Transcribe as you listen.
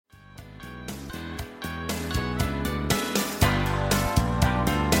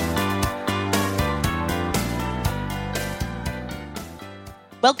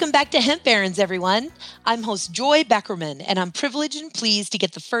Welcome back to Hemp Barons, everyone. I'm host Joy Beckerman, and I'm privileged and pleased to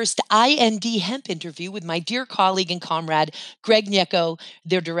get the first IND Hemp interview with my dear colleague and comrade, Greg Niecko,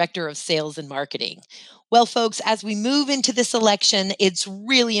 their Director of Sales and Marketing. Well, folks, as we move into this election, it's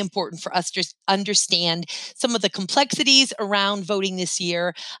really important for us to understand some of the complexities around voting this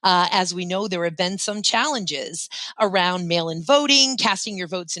year. As we know, there have been some challenges around mail-in voting, casting your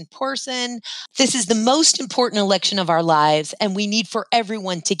votes in person. This is the most important election of our lives, and we need for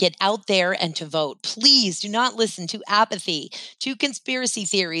everyone to get out there and to vote. Please do not listen to apathy, to conspiracy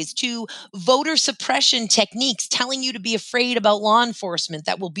theories, to voter suppression techniques telling you to be afraid about law enforcement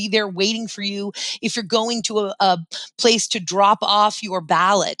that will be there waiting for you if you're going to a place to drop off your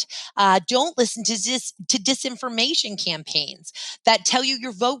ballot. Don't listen to disinformation campaigns that tell you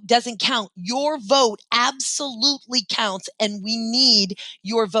your vote doesn't count. Your vote absolutely counts, and we need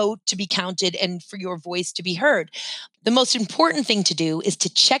your vote to be counted and for your voice to be heard. The most important thing to do is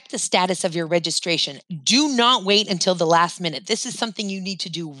to check the status of your registration. Do not wait until the last minute. This is something you need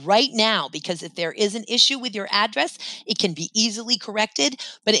to do right now, because if there is an issue with your address, it can be easily corrected,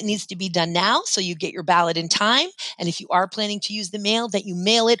 but it needs to be done now so you get your ballot in time. And if you are planning to use the mail, that you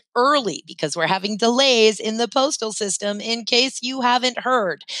mail it early, because we're having delays in the postal system in case you haven't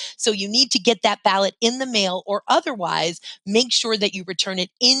heard. So you need to get that ballot in the mail, or otherwise make sure that you return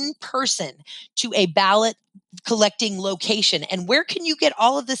it in person to a ballot collecting location. And where can you get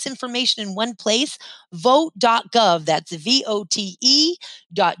all of this information in one place? Vote.gov. That's vote.gov.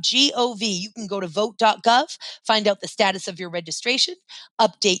 You can go to vote.gov, find out the status of your registration,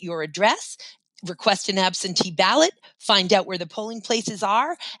 update your address, request an absentee ballot, find out where the polling places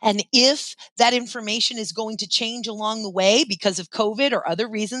are. And if that information is going to change along the way because of COVID or other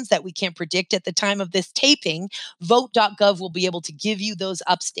reasons that we can't predict at the time of this taping, vote.gov will be able to give you those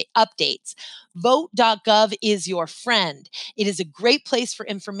updates. Vote.gov is your friend. It is a great place for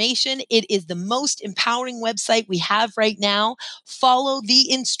information. It is the most empowering website we have right now. Follow the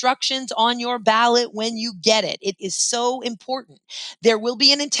instructions on your ballot when you get it. It is so important. There will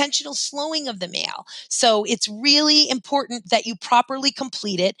be an intentional slowing of the mail. So it's really important that you properly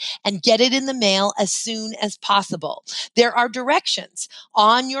complete it and get it in the mail as soon as possible. There are directions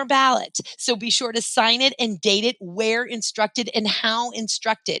on your ballot, so be sure to sign it and date it where instructed and how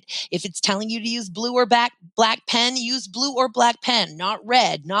instructed. If it's telling you to use blue or black pen, use blue or black pen, not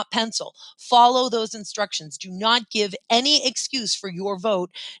red, not pencil. Follow those instructions. Do not give any excuse for your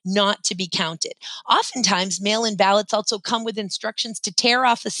vote not to be counted. Oftentimes, mail-in ballots also come with instructions to tear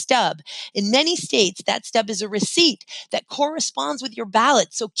off a stub. In many states, that stub is a receipt that corresponds with your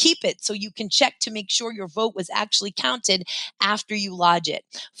ballot. So keep it so you can check to make sure your vote was actually counted after you lodge it.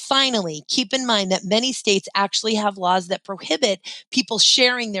 Finally, keep in mind that many states actually have laws that prohibit people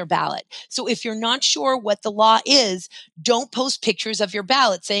sharing their ballot. So if you're not sure what the law is, don't post pictures of your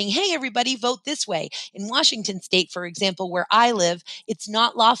ballot saying, hey, everybody, vote this way. In Washington State, for example, where I live, it's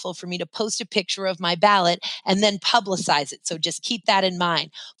not lawful for me to post a picture of my ballot and then publicize it. So just keep that in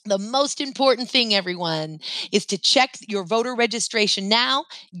mind. The most important thing, everyone, is to check your voter registration now.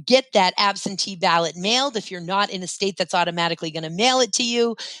 Get that absentee ballot mailed. If you're not in a state that's automatically going to mail it to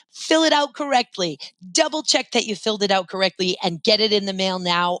you, fill it out correctly. Double check that you filled it out correctly and get it in the mail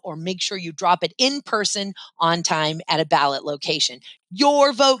now, or make sure you drop it in person on time at a ballot location.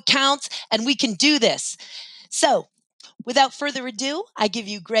 Your vote counts, and we can do this. So, without further ado, I give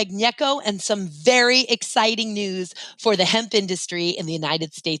you Greg Niecko and some very exciting news for the hemp industry in the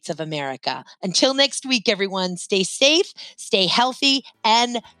United States of America. Until next week, everyone, stay safe, stay healthy,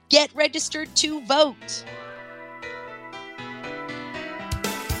 and get registered to vote.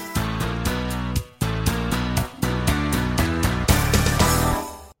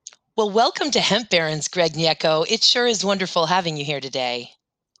 Well, welcome to Hemp Barons, Greg Niecko. It sure is wonderful having you here today.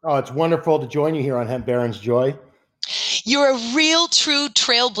 Oh, it's wonderful to join you here on Hemp Barons, Joy. You're a real, true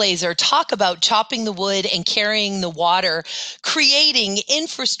trailblazer. Talk about chopping the wood and carrying the water, creating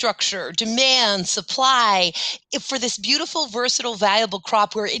infrastructure, demand, supply for this beautiful, versatile, valuable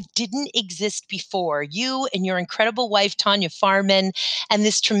crop where it didn't exist before. You and your incredible wife, Tanya Farman, and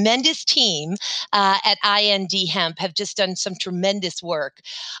this tremendous team at IND Hemp have just done some tremendous work.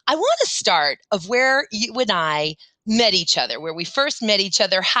 I want to start of where you and I met each other, where we first met each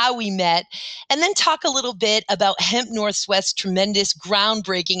other, how we met, and then talk a little bit about Hemp Northwest's tremendous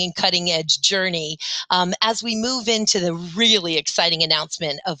groundbreaking and cutting edge journey as we move into the really exciting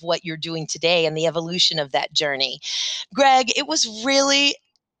announcement of what you're doing today and the evolution of that journey. Greg, it was really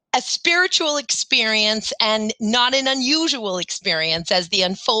a spiritual experience and not an unusual experience, as the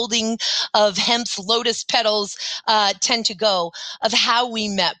unfolding of hemp's lotus petals tend to go, of how we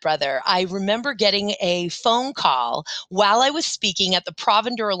met, brother. I remember getting a phone call while I was speaking at the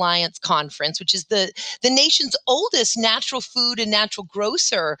Provender Alliance Conference, which is the nation's oldest natural food and natural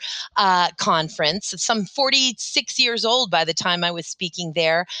grocer conference, some 46 years old by the time I was speaking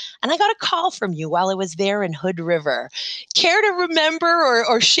there. And I got a call from you while I was there in Hood River. Care to remember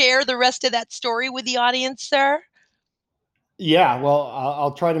or share the rest of that story with the audience, sir? Yeah, well,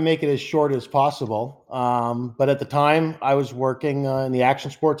 I'll try to make it as short as possible. But at the time, I was working in the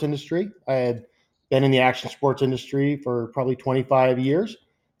action sports industry. I had been in the action sports industry for probably 25 years,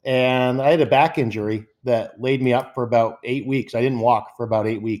 and I had a back injury that laid me up for about 8 weeks. I didn't walk for about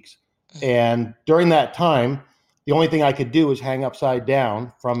 8 weeks. And during that time, the only thing I could do was hang upside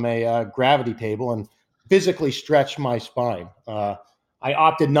down from a gravity table and physically stretch my spine. I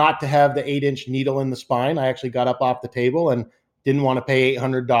opted not to have the 8-inch needle in the spine. I actually got up off the table and didn't want to pay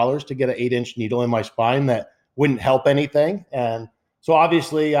 $800 to get an 8-inch needle in my spine that wouldn't help anything. And so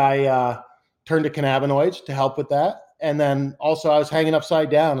obviously I turned to cannabinoids to help with that. And then also I was hanging upside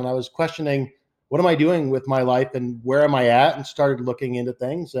down and I was questioning, what am I doing with my life and where am I at? And started looking into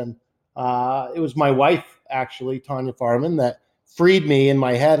things. And it was my wife, actually, Tanya Farman, that freed me in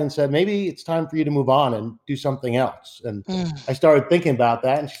my head and said, maybe it's time for you to move on and do something else. And I started thinking about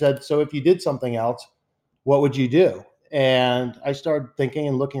that. And she said, so if you did something else, what would you do? And I started thinking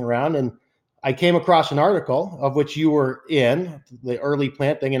and looking around, and I came across an article of which you were in, the early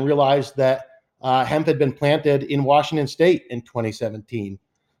planting, and realized that hemp had been planted in Washington State in 2017.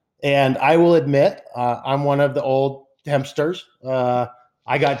 And I will admit, I'm one of the old hempsters.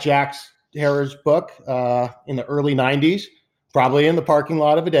 I got Jack Herer's book in the early 90s, probably in the parking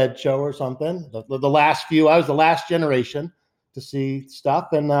lot of a Dead show or something. The last few, I was the last generation to see stuff.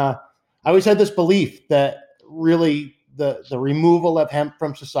 And I always had this belief that really the removal of hemp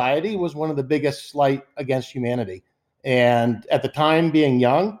from society was one of the biggest slight against humanity. And at the time, being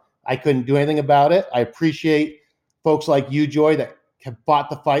young, I couldn't do anything about it. I appreciate folks like you, Joy, that have fought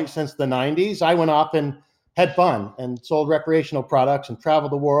the fight since the 90s. I went off and had fun and sold recreational products and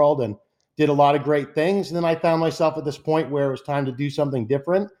traveled the world and did a lot of great things. And then I found myself at this point where it was time to do something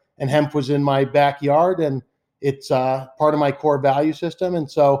different. And hemp was in my backyard, and it's part of my core value system. And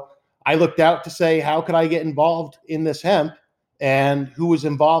so I looked out to say, how could I get involved in this hemp? And who was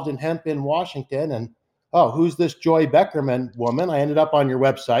involved in hemp in Washington? And who's this Joy Beckerman woman? I ended up on your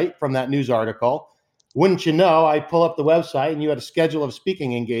website from that news article. Wouldn't you know, I pull up the website and you had a schedule of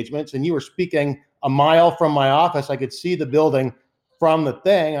speaking engagements, and you were speaking a mile from my office. I could see the building from the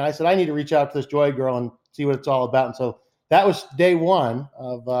thing. And I said, I need to reach out to this Joy girl and see what it's all about. And so that was day one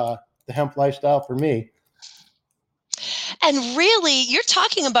of the hemp lifestyle for me. And really, you're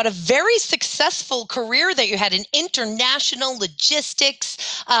talking about a very successful career that you had in international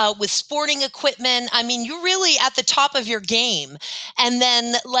logistics with sporting equipment. I mean, you're really at the top of your game. And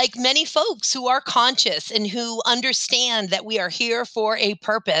then, like many folks who are conscious and who understand that we are here for a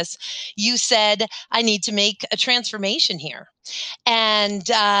purpose, you said, I need to make a transformation here. And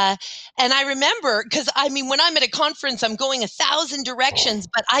I remember, because I mean, when I'm at a conference, I'm going 1,000 directions,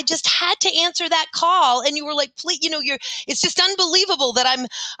 but I just had to answer that call. And you were like, please, it's just unbelievable that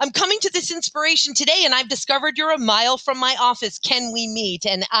I'm coming to this inspiration today, and I've discovered you're a mile from my office. Can we meet?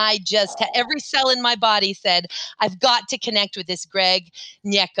 And I just, every cell in my body said, I've got to connect with this Greg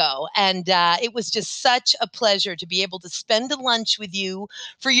Niecko. And it was just such a pleasure to be able to spend a lunch with you,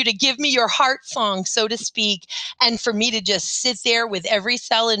 for you to give me your heart song, so to speak, and for me to just sit there with every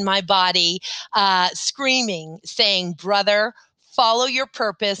cell in my body screaming, saying, brother, follow your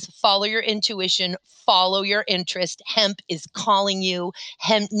purpose, follow your intuition, follow your interest. Hemp is calling you.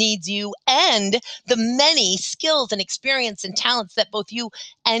 Hemp needs you, and the many skills and experience and talents that both you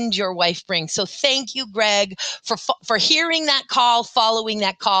and your wife bring. So thank you, Greg, for hearing that call, following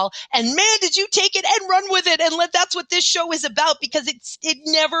that call. And man, did you take it and run with it. And that's what this show is about, because it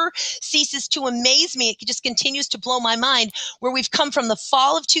never ceases to amaze me. It just continues to blow my mind, where we've come from the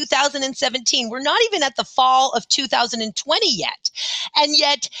fall of 2017. We're not even at the fall of 2020 yet. And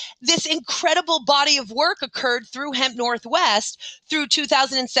yet this incredible body of work occurred through Hemp Northwest through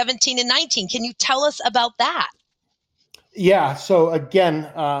 2017 and 19. Can you tell us about that? Yeah. So again,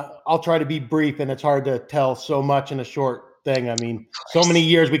 I'll try to be brief, and it's hard to tell so much in a short thing. I mean, so many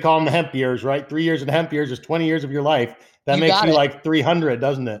years, we call them the hemp years, right? 3 years in hemp years is 20 years of your life. That makes you like 300,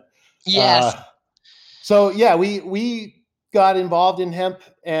 doesn't it? Yes. So yeah, we got involved in hemp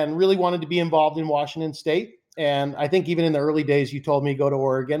and really wanted to be involved in Washington State. And I think even in the early days, you told me, go to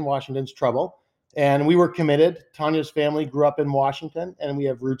Oregon, Washington's trouble. And we were committed. Tanya's family grew up in Washington, and we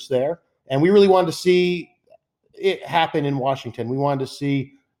have roots there. And we really wanted to see it happen in Washington. We wanted to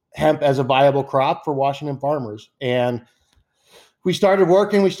see hemp as a viable crop for Washington farmers. And we started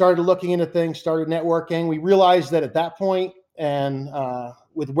working, we started looking into things, started networking. We realized that at that point, and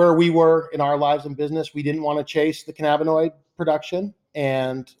with where we were in our lives and business, we didn't want to chase the cannabinoid production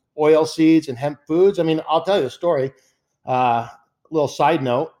and oil seeds and hemp foods. I mean, I'll tell you a story. Little side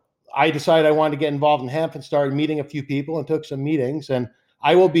note. I decided I wanted to get involved in hemp and started meeting a few people and took some meetings. And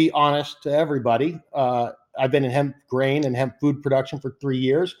I will be honest to everybody. I've been in hemp grain and hemp food production for 3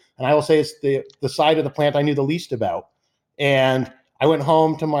 years. And I will say it's the side of the plant I knew the least about. And I went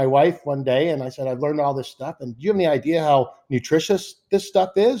home to my wife one day and I said, I've learned all this stuff. And do you have any idea how nutritious this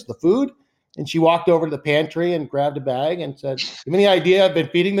stuff is, the food? And she walked over to the pantry and grabbed a bag and said, you have any idea I've been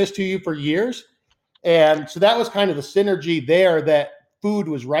feeding this to you for years? And so that was kind of the synergy there, that food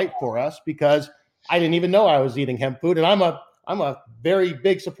was right for us, because I didn't even know I was eating hemp food. And I'm a very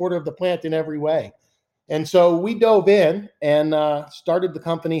big supporter of the plant in every way. And so we dove in and started the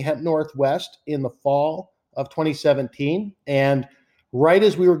company Hemp Northwest in the fall of 2017. And right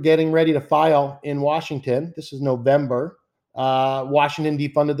as we were getting ready to file in Washington, this is November, Washington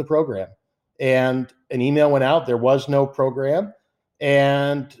defunded the program. And an email went out. There was no program.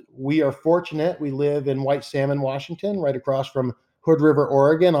 And we are fortunate. We live in White Salmon, Washington, right across from Hood River,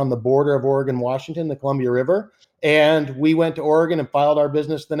 Oregon, on the border of Oregon, Washington, the Columbia River. And we went to Oregon and filed our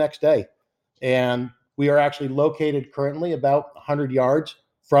business the next day. And we are actually located currently about 100 yards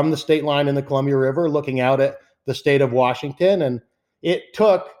from the state line in the Columbia River, looking out at the state of Washington. And it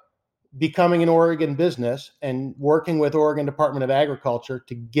took becoming an Oregon business and working with Oregon Department of Agriculture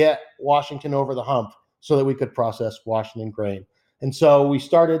to get Washington over the hump so that we could process Washington grain. And so we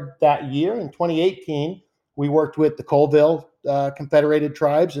started that year. In 2018, we worked with the Colville Confederated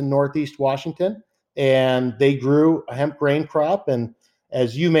Tribes in Northeast Washington, and they grew a hemp grain crop. And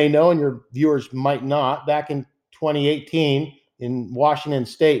as you may know, and your viewers might not, back in 2018 in Washington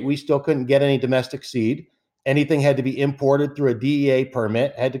State, we still couldn't get any domestic seed. Anything had to be imported through a DEA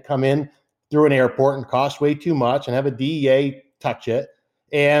permit, had to come in through an airport and cost way too much and have a DEA touch it.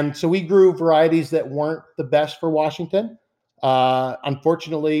 And so we grew varieties that weren't the best for Washington.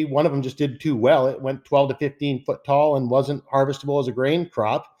 Unfortunately, one of them just did too well. It went 12 to 15 foot tall and wasn't harvestable as a grain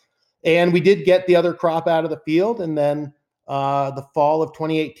crop. And we did get the other crop out of the field. And then the fall of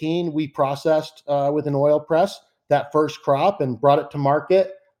 2018, we processed with an oil press that first crop and brought it to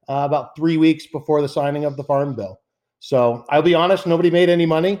market about 3 weeks before the signing of the Farm Bill. So I'll be honest, nobody made any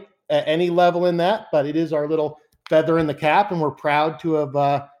money at any level in that, but it is our little feather in the cap. And we're proud to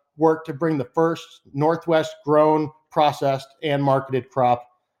have worked to bring the first Northwest grown, processed, and marketed crop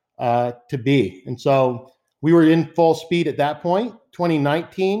to be. And so we were in full speed at that point.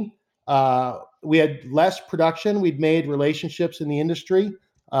 2019, we had less production. We'd made relationships in the industry.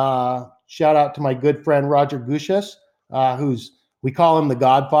 Shout out to my good friend, Roger Gushas, we call him the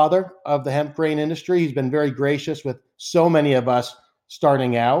godfather of the hemp grain industry. He's been very gracious with so many of us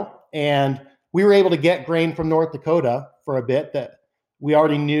starting out. And we were able to get grain from North Dakota for a bit that we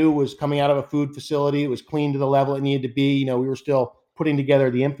already knew was coming out of a food facility. It was clean to the level it needed to be. You know, we were still putting together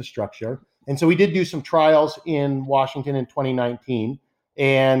the infrastructure. And so we did do some trials in Washington in 2019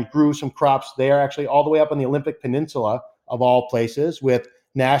 and grew some crops there, actually all the way up on the Olympic Peninsula of all places, with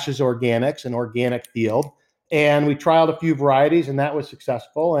Nash's Organics, an organic field. And we trialed a few varieties, and that was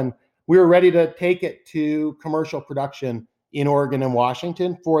successful. And we were ready to take it to commercial production in Oregon and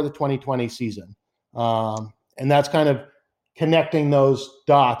Washington for the 2020 season. And that's kind of connecting those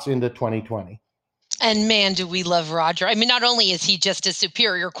dots into 2020. And man, do we love Roger. I mean, not only is he just a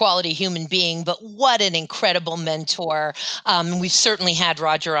superior quality human being, but what an incredible mentor. We've certainly had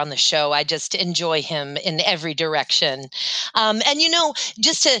Roger on the show. I just enjoy him in every direction. And you know,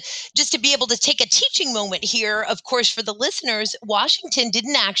 just to be able to take a teaching moment here, of course, for the listeners, Washington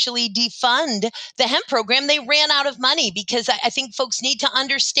didn't actually defund the hemp program. They ran out of money, because I think folks need to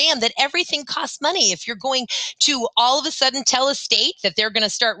understand that everything costs money. If you're going to all of a sudden tell a state that they're going to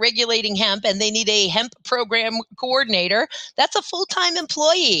start regulating hemp and they need a hemp program coordinator, that's a full-time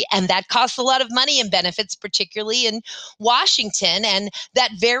employee, and that costs a lot of money and benefits, particularly in Washington. And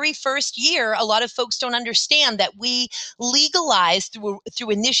that very first year, a lot of folks don't understand that we legalized through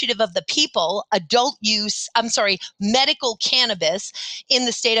initiative of the people medical cannabis in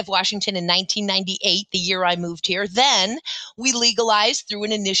the state of Washington in 1998, the year I moved here. Then we legalized through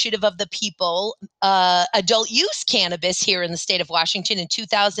an initiative of the people adult use cannabis here in the state of Washington in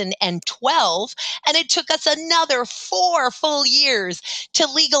 2012. And it took us another 4 full years to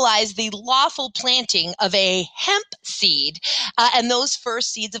legalize the lawful planting of a hemp seed. And those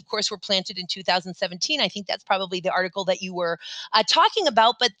first seeds, of course, were planted in 2017. I think that's probably the article that you were talking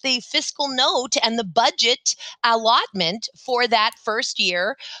about. But the fiscal note and the budget allotment for that first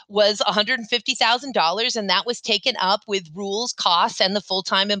year was $150,000. And that was taken up with rules, costs, and the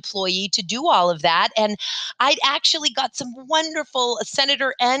full-time employee to do all of that. And I'd actually got some wonderful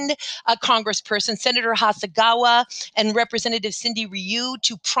senator and congressperson, Senator Hasagawa and Representative Cindy Ryu,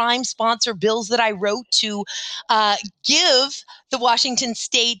 to prime sponsor bills that I wrote to give the Washington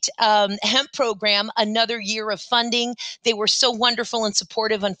State hemp program another year of funding. They were so wonderful and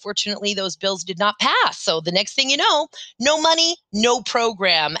supportive. Unfortunately, those bills did not pass. So the next thing you know, no money, no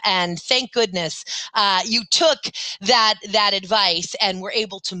program. And thank goodness you took that advice and were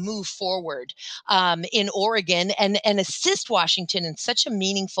able to move forward in Oregon and assist Washington in such a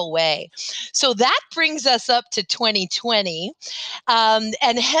meaningful way. So that brings us up to 2020.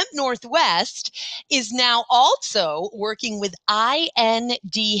 And Hemp Northwest is now also working with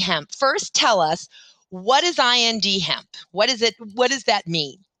IND Hemp. First, tell us, what is IND Hemp? What is it? What does that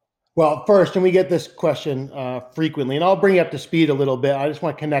mean? Well, first, and we get this question frequently, and I'll bring you up to speed a little bit. I just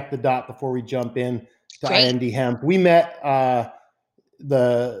want to connect the dot before we jump in to Great. IND Hemp. We met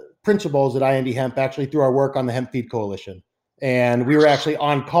the principals at IND Hemp actually through our work on the Hemp Feed Coalition. And we were actually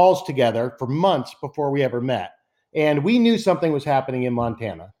on calls together for months before we ever met. And we knew something was happening in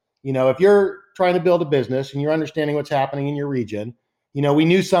Montana. You know, if you're trying to build a business and you're understanding what's happening in your region, you know, we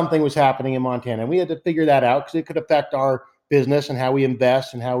knew something was happening in Montana. And we had to figure that out because it could affect our business and how we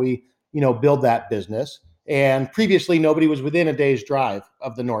invest and how we, you know, build that business. And previously, nobody was within a day's drive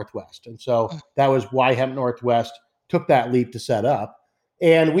of the Northwest. And so that was why Hemp Northwest took that leap to set up.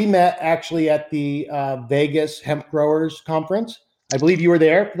 And we met actually at the Vegas Hemp Growers Conference. I believe you were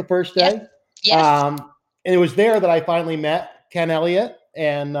there for the first day. Yes. And it was there that I finally met Ken Elliott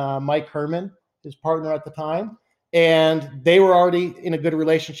and Mike Herman, his partner at the time. And they were already in a good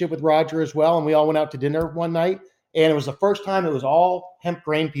relationship with Roger as well. And we all went out to dinner one night. And it was the first time it was all hemp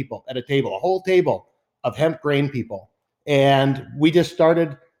grain people at a table, a whole table of hemp grain people. And we just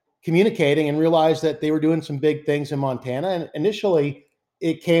started communicating and realized that they were doing some big things in Montana. And initially,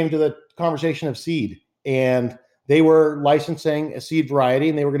 it came to the conversation of seed. And they were licensing a seed variety,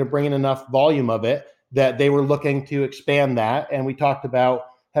 and they were going to bring in enough volume of it that they were looking to expand that. And we talked about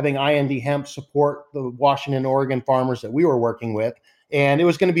having IND Hemp support the Washington, Oregon farmers that we were working with. And it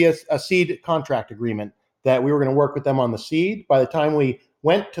was going to be a seed contract agreement that we were going to work with them on the seed. By the time we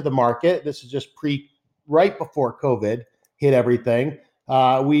went to the market, this is just right before COVID hit everything,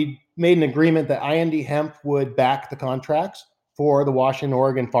 we made an agreement that IND Hemp would back the contracts for the Washington,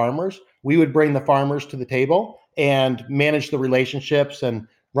 Oregon farmers. We would bring the farmers to the table and manage the relationships and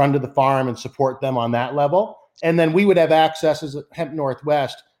run to the farm and support them on that level. And then we would have access as Hemp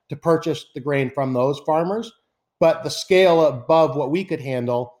Northwest to purchase the grain from those farmers. But the scale above what we could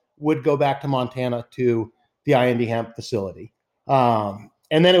handle would go back to Montana to the IND Hemp facility. And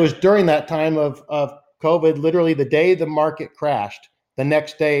then it was during that time of COVID, literally the day the market crashed, the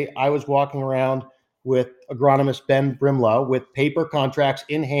next day I was walking around with agronomist Ben Brimlow with paper contracts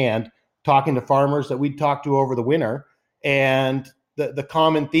in hand, talking to farmers that we'd talked to over the winter. And the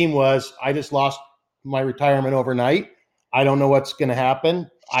common theme was, I just lost my retirement overnight. I don't know what's going to happen.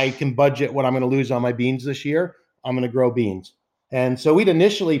 I can budget what I'm going to lose on my beans this year. I'm going to grow beans. And so we'd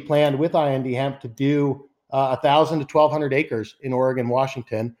initially planned with IND Hemp to do 1,000 to 1,200 acres in Oregon,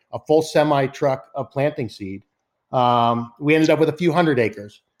 Washington, a full semi-truck of planting seed. We ended up with a few hundred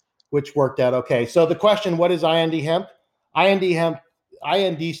acres, which worked out okay. So the question, what is IND Hemp?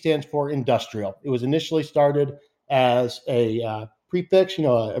 IND stands for industrial. It was initially started as a prefix,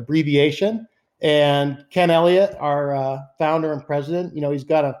 abbreviation. And Ken Elliott, our founder and president, he's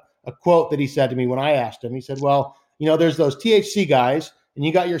got a quote that he said to me when I asked him. He said, well, there's those THC guys and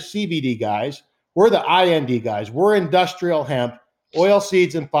you got your CBD guys. We're the IND guys. We're industrial hemp, oil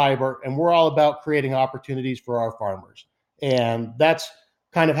seeds and fiber, and we're all about creating opportunities for our farmers. And that's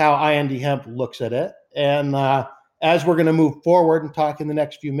kind of how IND Hemp looks at it. And as we're going to move forward and talk in the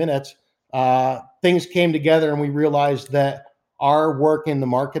next few minutes, things came together and we realized that our work in the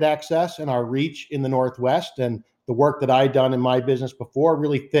market access and our reach in the Northwest and the work that I'd done in my business before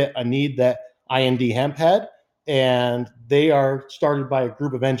really fit a need that IND Hemp had. And they are started by a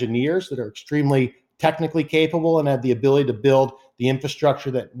group of engineers that are extremely technically capable and have the ability to build the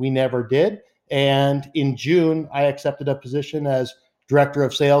infrastructure that we never did. And in June, I accepted a position as Director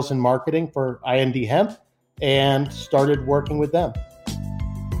of Sales and Marketing for IND Hemp and started working with them.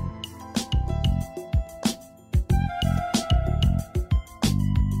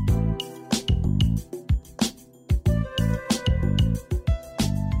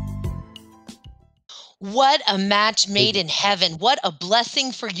 What a match Thank made you. in heaven. What a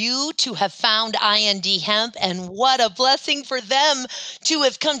blessing for you to have found IND Hemp, and what a blessing for them to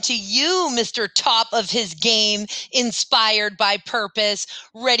have come to you, Mr. Top of his game, inspired by purpose,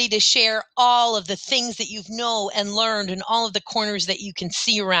 ready to share all of the things that you know and learned and all of the corners that you can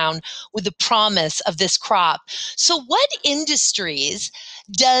see around with the promise of this crop. So, what industries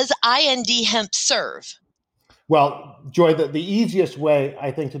does IND Hemp serve? Well, Joy, the easiest way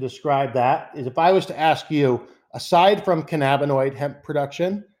I think to describe that is if I was to ask you, aside from cannabinoid hemp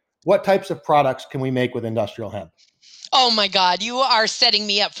production, what types of products can we make with industrial hemp? Oh my God, you are setting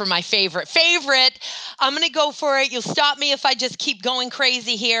me up for my favorite. Favorite. I'm going to go for it. You'll stop me if I just keep going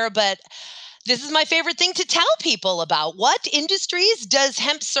crazy here, but this is my favorite thing to tell people about. What industries does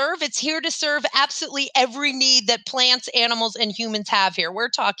hemp serve? It's here to serve absolutely every need that plants, animals, and humans have here. We're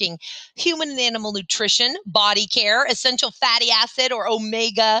talking human and animal nutrition, body care, essential fatty acid or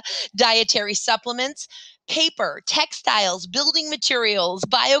omega dietary supplements, paper, textiles, building materials,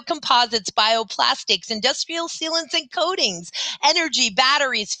 biocomposites, bioplastics, industrial sealants and coatings, energy,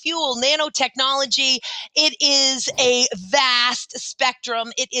 batteries, fuel, nanotechnology. It is a vast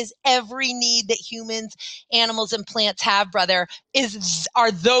spectrum. It is every need that humans, animals, and plants have, brother.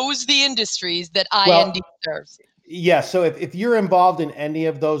 Are those the industries that IND Well, serves? yeah. So if you're involved in any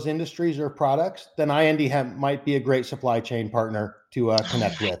of those industries or products, then IND Hemp might be a great supply chain partner to Oh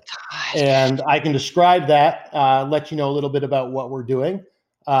connect my with. God. And I can describe that, let you know a little bit about what we're doing.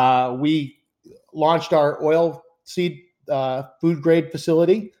 We launched our oil seed food grade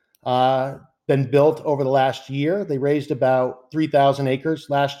facility, been built over the last year. They raised about 3,000 acres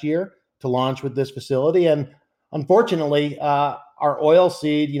last year to launch with this facility. And unfortunately, our oil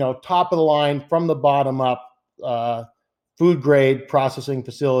seed, top of the line from the bottom up, uh, food grade processing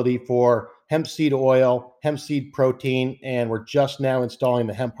facility for hemp seed oil, hemp seed protein, and we're just now installing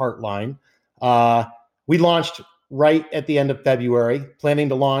the hemp heart line. We launched right at the end of February, planning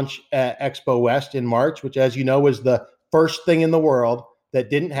to launch at Expo West in March, which, as you know, was the first thing in the world that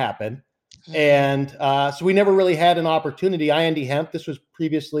didn't happen. Mhm. And so we never really had an opportunity. IND Hemp, this was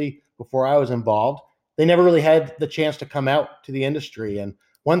previously before I was involved. They never really had the chance to come out to the industry. And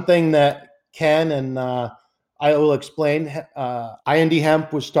one thing that Ken and I will explain, IND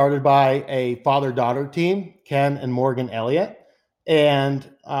Hemp was started by a father-daughter team, Ken and Morgan Elliott. And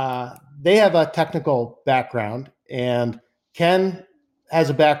they have a technical background. And Ken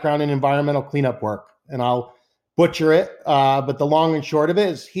has a background in environmental cleanup work. And I'll butcher it. But the long and short of it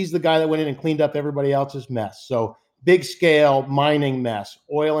is he's the guy that went in and cleaned up everybody else's mess. So big scale mining mess,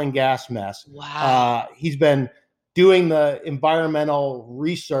 oil and gas mess. Wow. He's been doing the environmental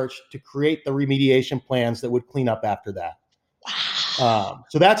research to create the remediation plans that would clean up after that. Wow.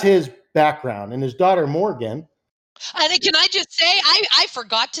 So that's his background. And his daughter, Morgan, And can I just say, I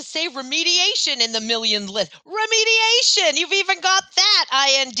forgot to say remediation in the million list. Remediation. You've even got that,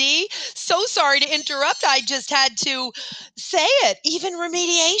 IND. So sorry to interrupt. I just had to say it. Even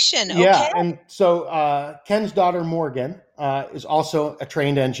remediation. Okay. yeah. And so Ken's daughter, Morgan, is also a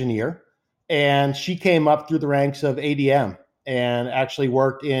trained engineer. And she came up through the ranks of ADM and actually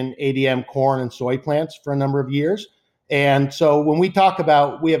worked in ADM corn and soy plants for a number of years. And so when we talk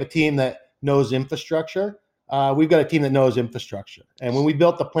about we have a team that knows infrastructure, we've got a team that knows infrastructure. And when we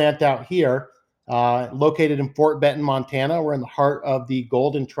built the plant out here, located in Fort Benton, Montana, we're in the heart of the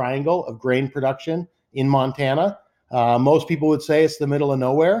golden triangle of grain production in Montana. Most people would say it's the middle of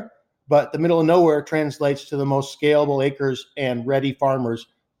nowhere, but the middle of nowhere translates to the most scalable acres and ready farmers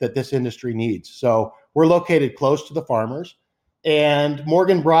that this industry needs. So we're located close to the farmers. And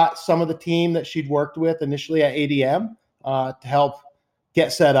Morgan brought some of the team that she'd worked with initially at ADM to help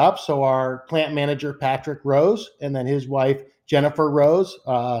get set up. So our plant manager, Patrick Rose, and then his wife, Jennifer Rose,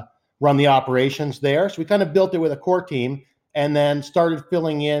 run the operations there. So we kind of built it with a core team and then started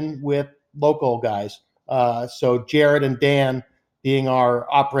filling in with local guys. So Jared and Dan being our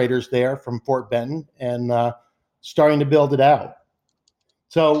operators there from Fort Benton and starting to build it out.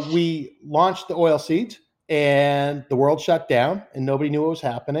 So we launched the oil seeds and the world shut down and nobody knew what was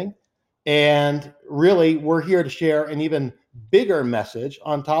happening. And really, we're here to share an even bigger message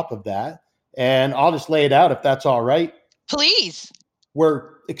on top of that. And I'll just lay it out if that's all right. Please.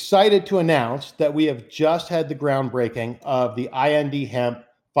 We're excited to announce that we have just had the groundbreaking of the IND Hemp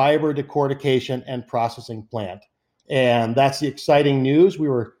fiber decortication and processing plant. And that's the exciting news. We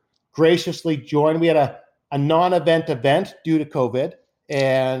were graciously joined. We had a non-event event due to COVID,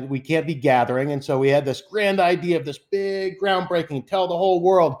 and we can't be gathering. And so we had this grand idea of this big groundbreaking, tell the whole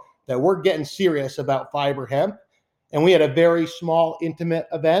world that we're getting serious about fiber hemp. And we had a very small, intimate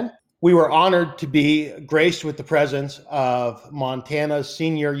event. We were honored to be graced with the presence of Montana's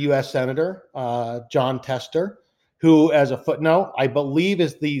senior U.S. Senator, Jon Tester, who, as a footnote, I believe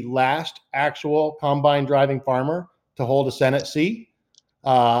is the last actual combine driving farmer to hold a Senate seat.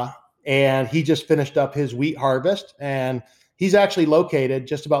 And he just finished up his wheat harvest, and he's actually located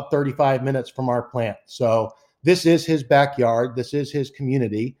just about 35 minutes from our plant. So this is his backyard. This is his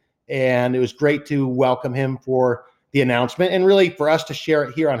community. And it was great to welcome him for the announcement and really for us to share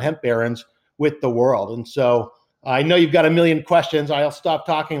it here on Hemp Barons with the world. And so I know you've got a million questions. I'll stop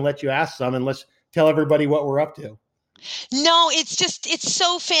talking and let you ask some, and let's tell everybody what we're up to. No, it's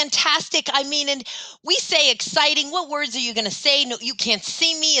so fantastic. I mean, and we say exciting. What words are you going to say? No, you can't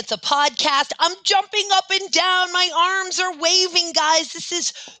see me. It's a podcast. I'm jumping up and down. My arms are waving, guys. This is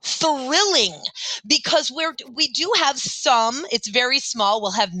thrilling because we do have some, it's very small.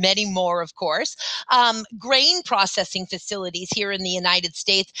 We'll have many more, of course, grain processing facilities here in the United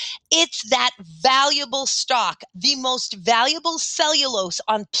States. It's that valuable stock, the most valuable cellulose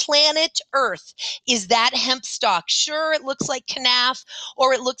on planet Earth is that hemp stock. Sure, it looks like canaf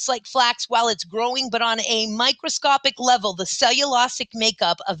or it looks like flax while it's growing, but on a microscopic level, the cellulosic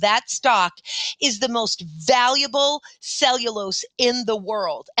makeup of that stock is the most valuable cellulose in the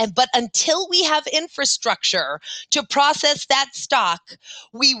world. But until we have infrastructure to process that stock,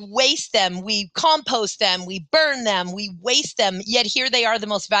 we waste them, we compost them, we burn them, we waste them, yet here they are, the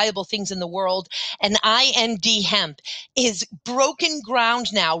most valuable things in the world. And IND Hemp is broken ground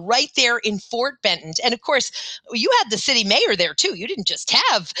now right there in Fort Benton. And of course, you had the city mayor there too. You didn't just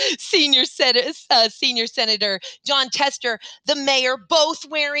have Senior Senator Jon Tester, the mayor, both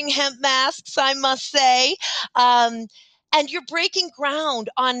wearing hemp masks, I must say. And you're breaking ground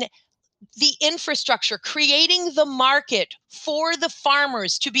on the infrastructure, creating the market for the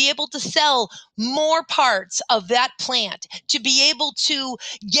farmers to be able to sell more parts of that plant, to be able to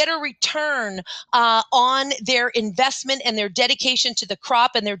get a return on their investment and their dedication to the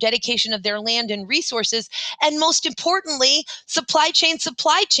crop and their dedication of their land and resources. And most importantly, supply chain.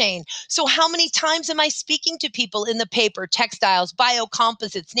 So how many times am I speaking to people in the paper, textiles,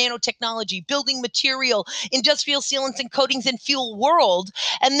 biocomposites, nanotechnology, building material, industrial sealants and coatings and fuel world,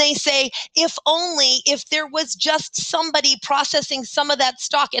 and they say, if there was just somebody processing some of that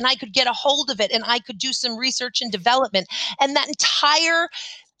stock and I could get a hold of it and I could do some research and development, and that entire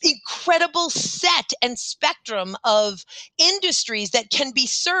incredible set and spectrum of industries that can be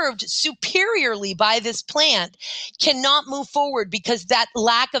served superiorly by this plant cannot move forward because that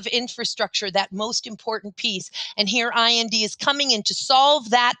lack of infrastructure, that most important piece. And here IND is coming in to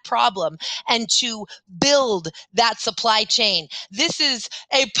solve that problem and to build that supply chain. This is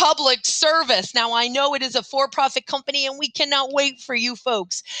a public service. Now, I know it is a for-profit company, and we cannot wait for you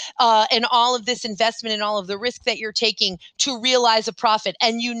folks and all of this investment and all of the risk that you're taking to realize a profit.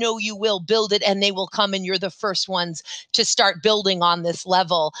 And you know you will build it, and they will come, and you're the first ones to start building on this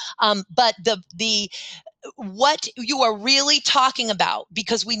level. But what you are really talking about,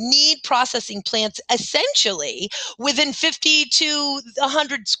 because we need processing plants essentially within 50 to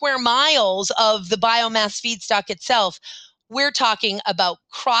 100 square miles of the biomass feedstock itself. We're talking about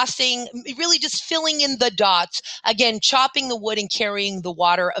crossing, really just filling in the dots, again, chopping the wood and carrying the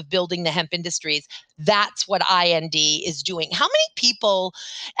water of building the hemp industries. That's what IND is doing. How many people,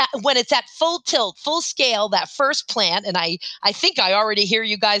 when it's at full tilt, full scale, that first plant, and I think I already hear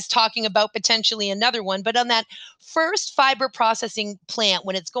you guys talking about potentially another one, but on that first fiber processing plant,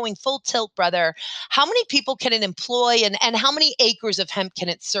 when it's going full tilt, brother, how many people can it employ, and how many acres of hemp can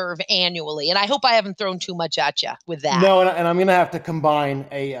it serve annually? And I hope I haven't thrown too much at you with that. No, and I'm going to have to combine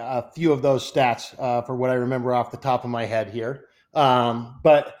a few of those stats for what I remember off the top of my head here.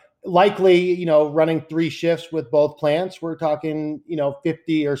 But likely, running 3 shifts with both plants, we're talking,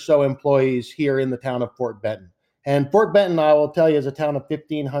 50 or so employees here in the town of Fort Benton. And Fort Benton, I will tell you, is a town of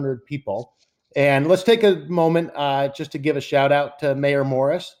 1,500 people. And let's take a moment just to give a shout out to Mayor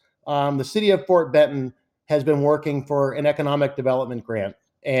Morris. The city of Fort Benton has been working for an economic development grant,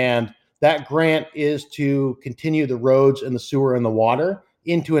 and that grant is to continue the roads and the sewer and the water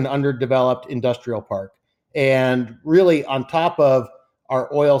into an underdeveloped industrial park. And really, on top of our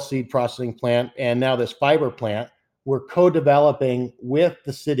oilseed processing plant and now this fiber plant, we're co-developing with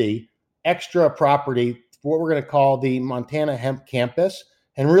the city extra property for what we're going to call the Montana Hemp Campus.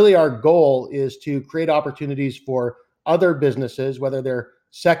 And really, our goal is to create opportunities for other businesses, whether they're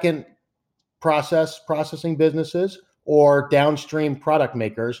second processing businesses or downstream product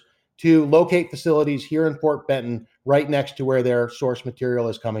makers, to locate facilities here in Fort Benton right next to where their source material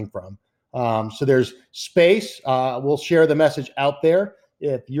is coming from. So there's space. We'll share the message out there.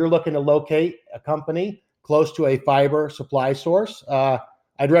 If you're looking to locate a company close to a fiber supply source, I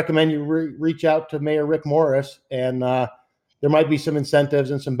I'd recommend you reach out to Mayor Rick Morris, and there might be some incentives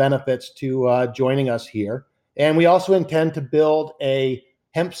and some benefits to joining us here. And we also intend to build a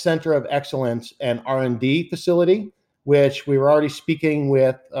hemp center of excellence and R&D facility, which we were already speaking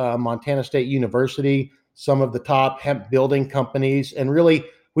with Montana State University, some of the top hemp building companies, and really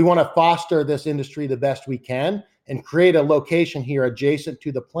we want to foster this industry the best we can and create a location here adjacent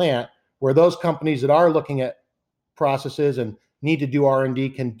to the plant where those companies that are looking at processes and need to do R&D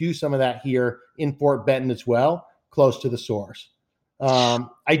can do some of that here in Fort Benton as well, close to the source.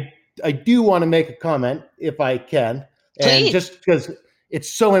 I do want to make a comment if I can, and Please. just because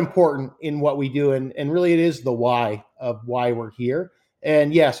it's so important in what we do, and really it is the why of why we're here.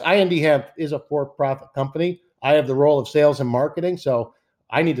 And yes, IND Hemp is a for-profit company. I have the role of sales and marketing, so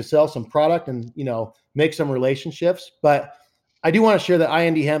I need to sell some product and make some relationships. But I do want to share that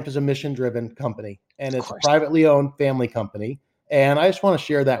IND Hemp is a mission-driven company, and it's a privately owned family company. And I just want to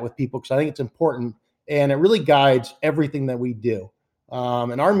share that with people because I think it's important, and it really guides everything that we do.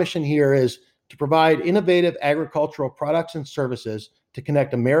 And our mission here is to provide innovative agricultural products and services to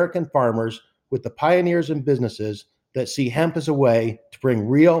connect American farmers with the pioneers and businesses that see hemp as a way to bring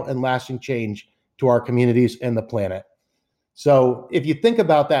real and lasting change to our communities and the planet. So if you think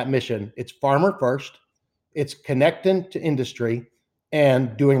about that mission, it's farmer first, it's connecting to industry,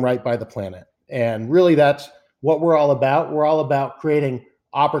 and doing right by the planet. And really that's what we're all about. We're all about creating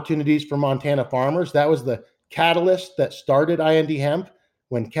opportunities for Montana farmers. That was the catalyst that started IND Hemp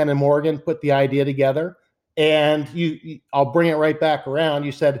when Ken and Morgan put the idea together. And I'll bring it right back around.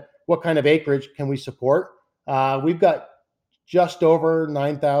 You said, what kind of acreage can we support? We've got just over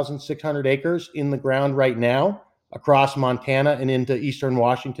 9,600 acres in the ground right now across Montana and into eastern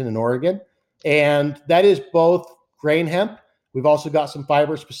Washington and Oregon. And that is both grain hemp. We've also got some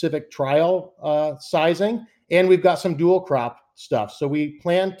fiber-specific trial sizing, and we've got some dual crop stuff. So we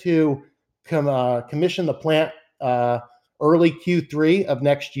plan to commission the plant early Q3 of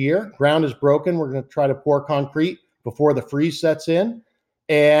next year. Ground is broken. We're going to try to pour concrete before the freeze sets in.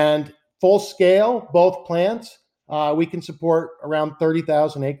 And full scale, both plants, we can support around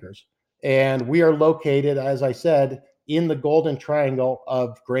 30,000 acres. And we are located, as I said, in the golden triangle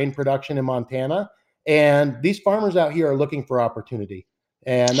of grain production in Montana. And these farmers out here are looking for opportunity.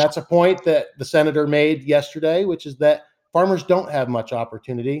 And that's a point that the senator made yesterday, which is that farmers don't have much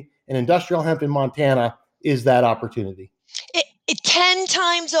opportunity, and industrial hemp in Montana is that opportunity. 10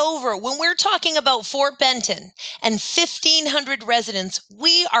 times over. When we're talking about Fort Benton and 1,500 residents,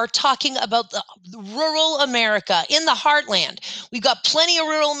 we are talking about the rural America in the heartland. We've got plenty of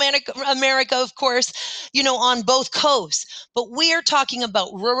rural America, of course, on both coasts, but we are talking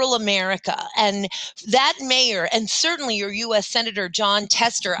about rural America. And that mayor, and certainly your U.S. Senator Jon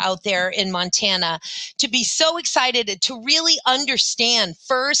Tester out there in Montana, to be so excited to really understand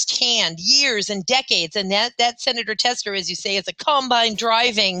firsthand years and decades. And that Senator Tester, as you say, is a combine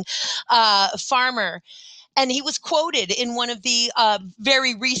driving farmer. And he was quoted in one of the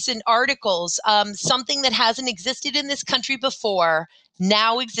very recent articles, something that hasn't existed in this country before,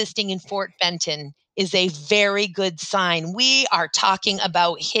 now existing in Fort Benton is a very good sign. We are talking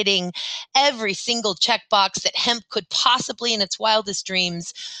about hitting every single checkbox that hemp could possibly, in its wildest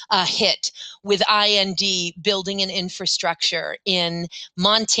dreams, hit with IND building an infrastructure in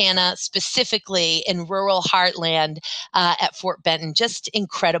Montana, specifically in rural heartland at Fort Benton. Just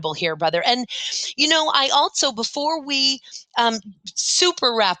incredible here, brother. And, I also, before we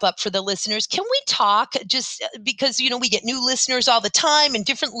super wrap up for the listeners, can we talk just because, we get new listeners all the time and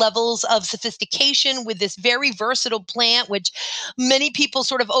different levels of sophistication with this very versatile plant, which many people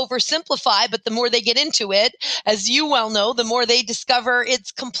sort of oversimplify, but the more they get into it, as you well know, the more they discover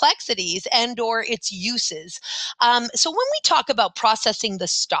its complexities and or its uses. So when we talk about processing the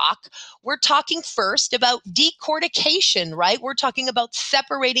stalk, we're talking first about decortication, right? We're talking about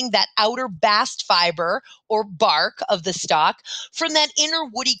separating that outer bast fiber or bark of the stalk from that inner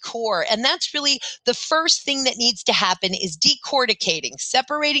woody core. And that's really the first thing that needs to happen is decorticating,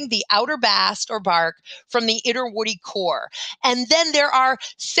 separating the outer bast or bark from the inner woody core. And then there are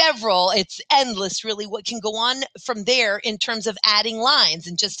several, it's endless really what can go on from there in terms of adding lines.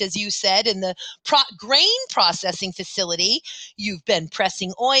 And just as you said, in the grain processing facility, you've been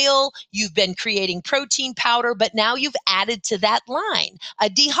pressing oil, you've been creating protein powder, but now you've added to that line a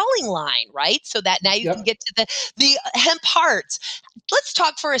dehulling line, right? So that now you can get to the hemp hearts. Let's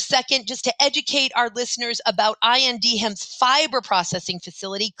talk for a second just to educate our listeners about IND Hemp's fiber processing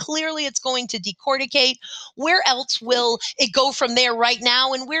facility. Clearly, it's going to decorticate. Where else will it go from there right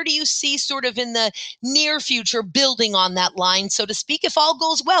now? And where do you see sort of in the near future building on that line, so to speak, if all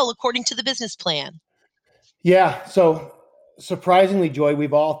goes well, according to the business plan? Yeah. So surprisingly, Joy,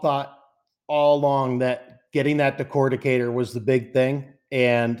 we've all thought all along that getting that decorticator was the big thing,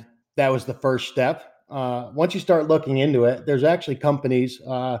 and that was the first step. Once you start looking into it, there's actually companies.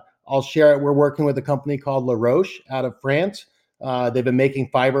 I'll share it. We're working with a company called La Roche out of France. They've been making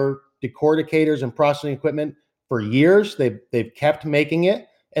fiber decorticators and processing equipment for years. They've kept making it,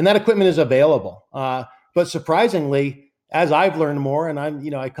 and that equipment is available. But surprisingly, as I've learned more, and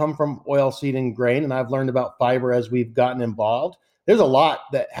I come from oil seed and grain, and I've learned about fiber as we've gotten involved. There's a lot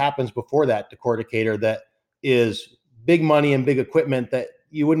that happens before that decorticator that is big money and big equipment that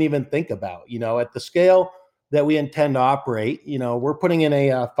you wouldn't even think about. At the scale that we intend to operate, we're putting in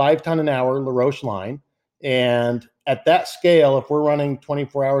a 5 ton an hour La Roche line, and at that scale, if we're running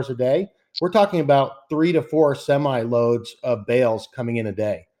 24 hours a day, we're talking about 3 to 4 semi loads of bales coming in a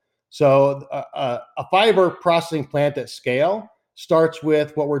day. So a fiber processing plant at scale starts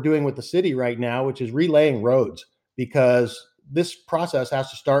with what we're doing with the city right now, which is relaying roads, because this process has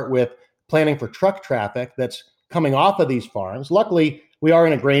to start with planning for truck traffic that's coming off of these farms. Luckily, we are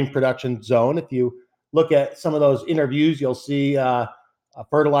in a grain production zone. If you look at some of those interviews, you'll see a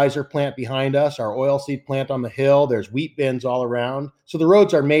fertilizer plant behind us, our oil seed plant on the hill. There's wheat bins all around. So the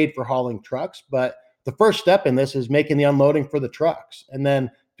roads are made for hauling trucks, but the first step in this is making the unloading for the trucks. And then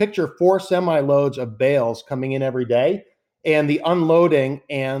picture 4 semi loads of bales coming in every day, and the unloading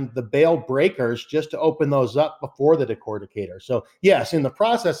and the bale breakers just to open those up before the decorticator. So yes, in the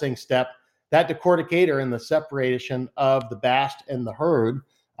processing step, that decorticator and the separation of the bast and the herd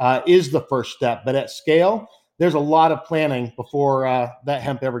is the first step. But at scale, there's a lot of planning before that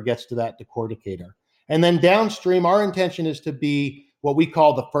hemp ever gets to that decorticator. And then downstream, our intention is to be what we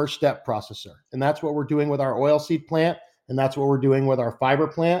call the first step processor. And that's what we're doing with our oilseed plant. And that's what we're doing with our fiber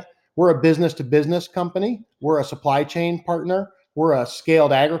plant. We're a business to business company. We're a supply chain partner. We're a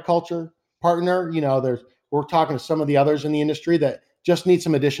scaled agriculture partner. We're talking to some of the others in the industry that just need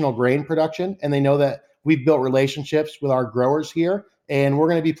some additional grain production. And they know that we've built relationships with our growers here. And we're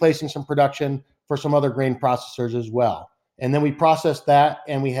going to be placing some production for some other grain processors as well. And then we process that,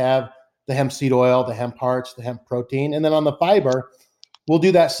 and we have the hemp seed oil, the hemp hearts, the hemp protein. And then on the fiber, we'll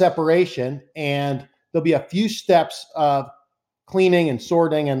do that separation, and there'll be a few steps of cleaning and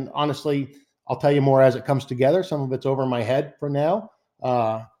sorting. And honestly, I'll tell you more as it comes together. Some of it's over my head for now.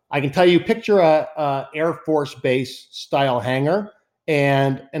 I can tell you, picture a Air Force Base style hangar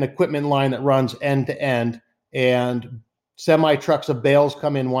and an equipment line that runs end to end, and semi trucks of bales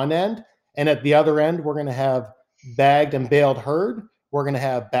come in one end. And at the other end, we're going to have bagged and baled herd. We're going to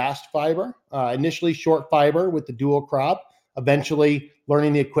have bast fiber, initially short fiber with the dual crop, eventually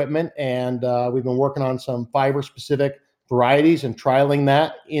learning the equipment. And we've been working on some fiber specific varieties and trialing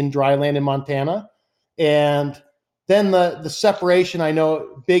that in dry land in Montana. And then the separation, I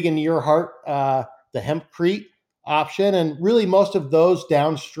know big in your heart, the hempcrete option. And really most of those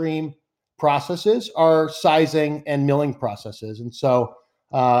downstream processes are sizing and milling processes. And so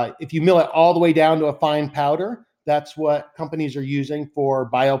if you mill it all the way down to a fine powder, that's what companies are using for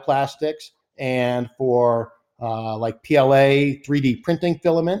bioplastics and for like PLA 3D printing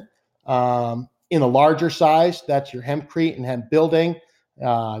filament. In a larger size, that's your hempcrete and hemp building.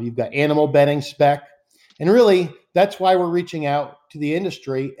 You've got animal bedding spec. And really, that's why we're reaching out to the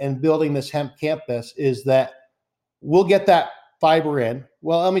industry and building this hemp campus, is that we'll get that fiber in.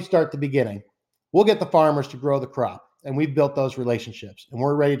 Well, let me start at the beginning. We'll get the farmers to grow the crop, and we've built those relationships, and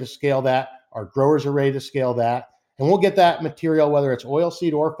we're ready to scale that. Our growers are ready to scale that, and we'll get that material, whether it's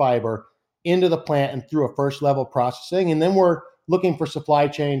oilseed or fiber, into the plant and through a first level processing. And then we're looking for supply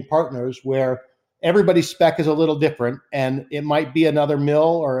chain partners where everybody's spec is a little different, and it might be another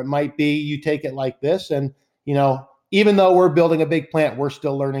mill, or it might be you take it like this. And, even though we're building a big plant, we're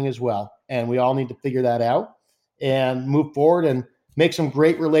still learning as well. And we all need to figure that out and move forward and make some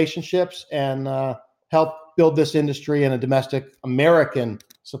great relationships and help build this industry in a domestic American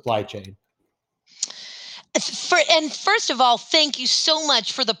supply chain. And first of all, thank you so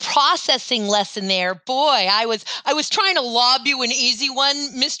much for the processing lesson there. Boy, I was trying to lob you an easy one,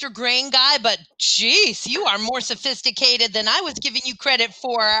 Mr. Grain Guy, but geez, you are more sophisticated than I was giving you credit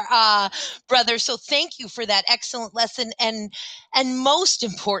for, brother. So thank you for that excellent lesson, and most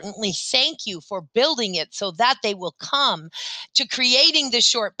importantly, thank you for building it so that they will come to creating the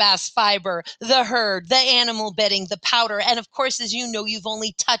short bast fiber, the herd, the animal bedding, the powder, and of course, as you know, you've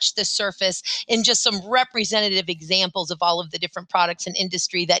only touched the surface in just some representative examples of all of the different products and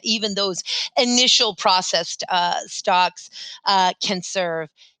industry that even those initial processed stocks can serve.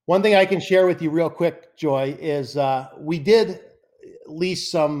 One thing I can share with you real quick, Joy, is we did lease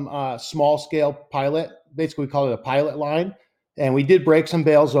some small scale pilot. Basically, we call it a pilot line. And we did break some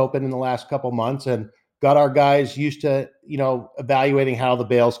bales open in the last couple months. And got our guys used to, evaluating how the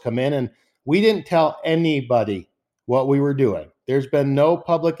bales come in. And we didn't tell anybody what we were doing. There's been no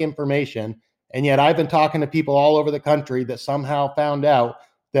public information. And yet I've been talking to people all over the country that somehow found out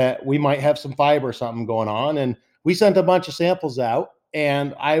that we might have some fiber or something going on. And we sent a bunch of samples out.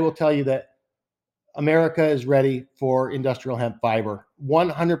 And I will tell you that America is ready for industrial hemp fiber.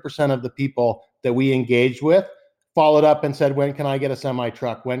 100% of the people that we engaged with followed up and said, when can I get a semi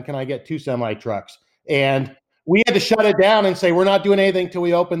truck? When can I get 2 semi trucks? And we had to shut it down and say, we're not doing anything till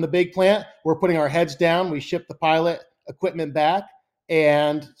we open the big plant. We're putting our heads down. We shipped the pilot equipment back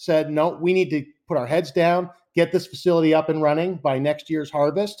and said, no, we need to put our heads down, get this facility up and running by next year's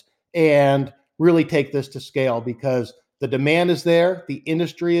harvest, and really take this to scale, because the demand is there, the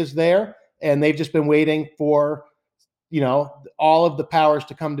industry is there, and they've just been waiting for, all of the powers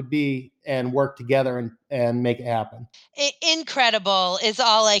to come to be and work together and make it happen. Incredible is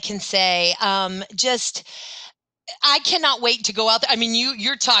all I can say. I cannot wait to go out there. I mean,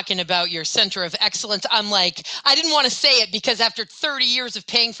 you're talking about your center of excellence. I'm like, I didn't want to say it because after 30 years of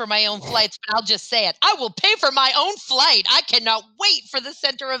paying for my own flights, but I'll just say it. I will pay for my own flight. I cannot wait for the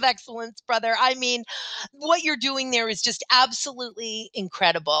center of excellence, brother. I mean, what you're doing there is just absolutely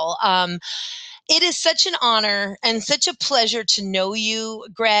incredible. It is such an honor and such a pleasure to know you,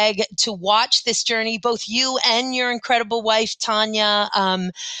 Greg, to watch this journey, both you and your incredible wife, Tanya.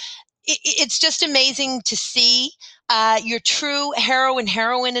 It's just amazing to see your true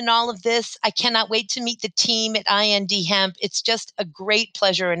heroine in all of this. I cannot wait to meet the team at IND Hemp. It's just a great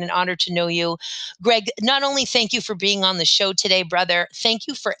pleasure and an honor to know you. Greg, not only thank you for being on the show today, brother, thank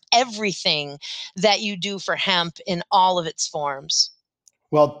you for everything that you do for hemp in all of its forms.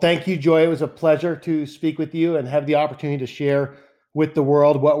 Well, thank you, Joy. It was a pleasure to speak with you and have the opportunity to share with the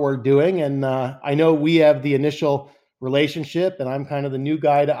world what we're doing. And I know we have the initial relationship, and I'm kind of the new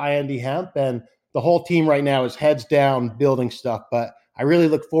guy to IND Hemp, and the whole team right now is heads down building stuff. But I really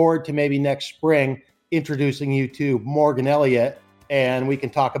look forward to maybe next spring introducing you to Morgan Elliott, and we can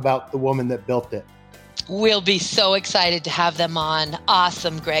talk about the woman that built it. We'll be so excited to have them on.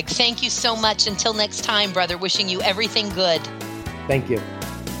 Awesome, Greg. Thank you so much. Until next time, brother, wishing you everything good. Thank you.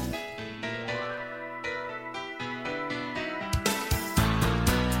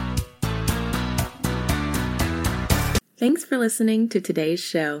 Thanks for listening to today's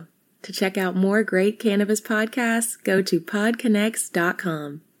show. To check out more great cannabis podcasts, go to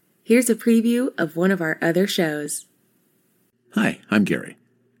podconnects.com. Here's a preview of one of our other shows. Hi, I'm Gary,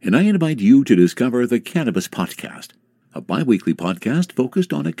 and I invite you to discover the Cannabis Podcast, a bi-weekly podcast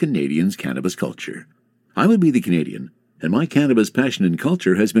focused on a Canadian's cannabis culture. I would be the Canadian, and my cannabis passion and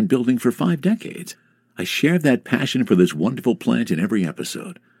culture has been building for 5 decades. I share that passion for this wonderful plant in every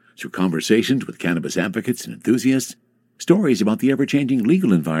episode, through conversations with cannabis advocates and enthusiasts, stories about the ever-changing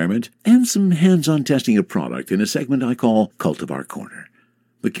legal environment, and some hands-on testing of product in a segment I call Cultivar Corner.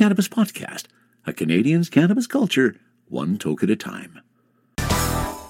 The Cannabis Podcast, a Canadian's cannabis culture, one toke at a time.